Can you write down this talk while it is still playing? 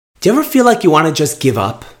Do you ever feel like you want to just give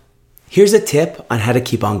up? Here's a tip on how to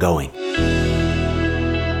keep on going.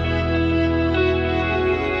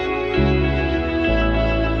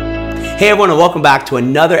 Hey everyone, and welcome back to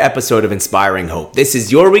another episode of Inspiring Hope. This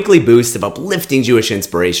is your weekly boost of uplifting Jewish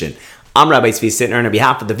inspiration. I'm Rabbi Tzvi Sittner, and on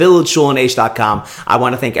behalf of the Village Shul and Aish.com, I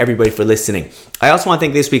want to thank everybody for listening. I also want to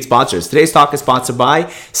thank this week's sponsors. Today's talk is sponsored by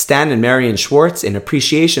Stan and Marian Schwartz in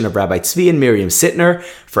appreciation of Rabbi Tzvi and Miriam Sittner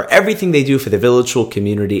for everything they do for the Village Shul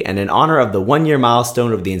community and in honor of the 1-year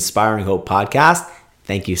milestone of the Inspiring Hope podcast.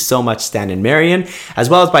 Thank you so much, Stan and Marian, as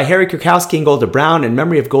well as by Harry Kirkowski and Golda Brown in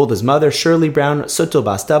memory of Golda's mother, Shirley Brown, Soto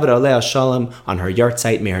Bas David Alea Shalom, on her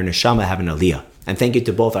yahrzeit. May her neshama have an aliyah. And thank you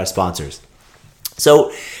to both our sponsors.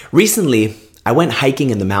 So recently, I went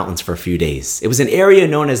hiking in the mountains for a few days. It was an area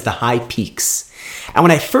known as the High Peaks. And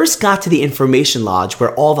when I first got to the information lodge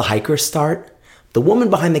where all the hikers start, the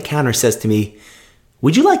woman behind the counter says to me,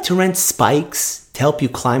 "Would you like to rent spikes to help you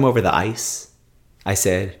climb over the ice?" I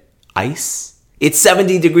said, "Ice? It's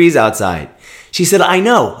 70 degrees outside." She said, I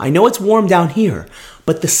know it's warm down here,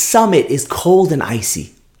 but the summit is cold and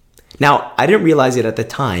icy." Now, I didn't realize it at the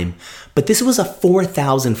time, but this was a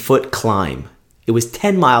 4,000-foot climb. It was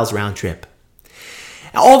 10 miles round trip.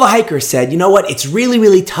 All the hikers said, you know what, it's really,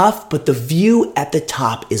 really tough, but the view at the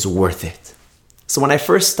top is worth it. So when I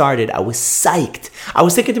first started, I was psyched. I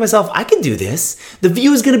was thinking to myself, I can do this. The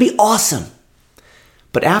view is going to be awesome.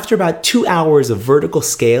 But after about 2 hours of vertical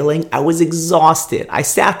scaling, I was exhausted. I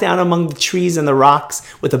sat down among the trees and the rocks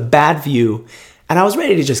with a bad view, and I was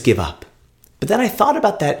ready to just give up. But then I thought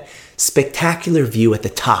about that spectacular view at the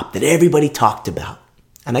top that everybody talked about,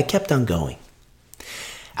 and I kept on going.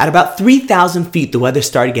 At about 3,000 feet, the weather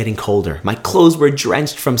started getting colder. My clothes were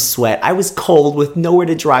drenched from sweat. I was cold with nowhere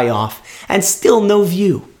to dry off, and still no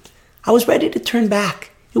view. I was ready to turn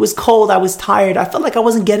back. It was cold. I was tired. I felt like I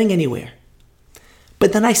wasn't getting anywhere.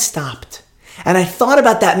 But then I stopped, and I thought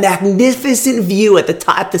about that magnificent view at the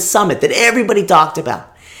top, at the summit that everybody talked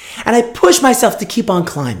about. And I pushed myself to keep on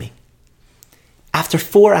climbing. After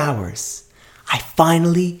 4 hours, I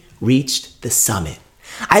finally reached the summit.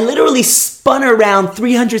 I literally spun around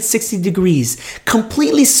 360 degrees,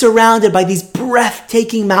 completely surrounded by these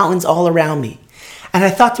breathtaking mountains all around me. And I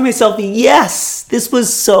thought to myself, yes, this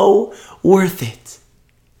was so worth it.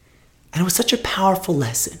 And it was such a powerful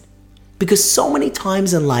lesson. Because so many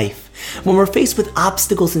times in life, when we're faced with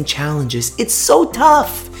obstacles and challenges, it's so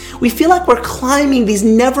tough. We feel like we're climbing these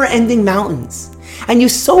never-ending mountains. And you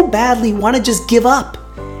so badly want to just give up.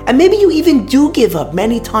 And maybe you even do give up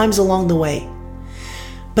many times along the way.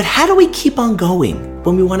 But how do we keep on going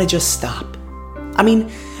when we want to just stop? I mean,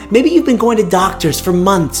 maybe you've been going to doctors for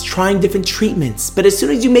months trying different treatments, but as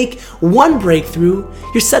soon as you make one breakthrough,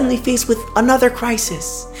 you're suddenly faced with another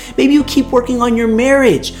crisis. Maybe you keep working on your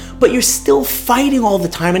marriage, but you're still fighting all the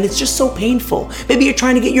time and it's just so painful. Maybe you're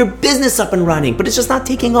trying to get your business up and running, but it's just not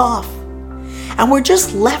taking off. And we're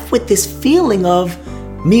just left with this feeling of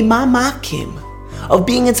mima makim, of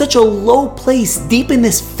being in such a low place deep in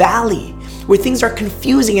this valley where things are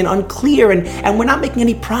confusing and unclear and we're not making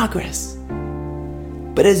any progress.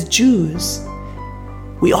 But as Jews,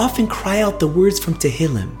 we often cry out the words from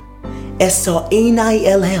Tehillim, Esa einai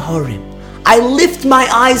el hehorim. I lift my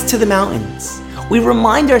eyes to the mountains. We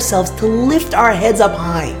remind ourselves to lift our heads up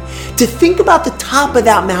high, to think about the top of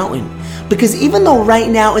that mountain. Because even though right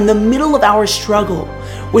now, in the middle of our struggle,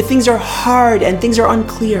 where things are hard and things are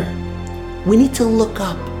unclear, we need to look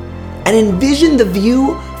up and envision the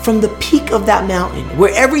view from the peak of that mountain,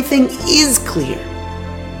 where everything is clear.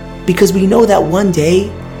 Because we know that one day,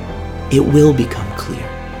 it will become clear.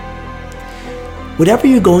 Whatever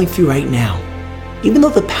you're going through right now, even though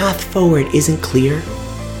the path forward isn't clear,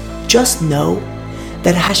 just know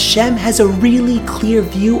that Hashem has a really clear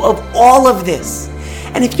view of all of this.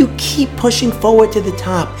 And if you keep pushing forward to the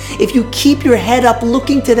top, if you keep your head up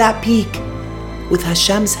looking to that peak, with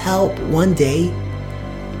Hashem's help, one day,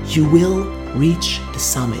 you will reach the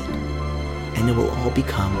summit and it will all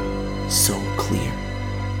become so clear.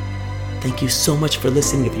 Thank you so much for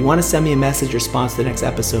listening. If you want to send me a message or response to the next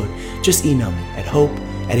episode, just email me at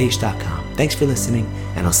hope@aish.com. Thanks for listening,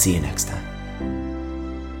 and I'll see you next time.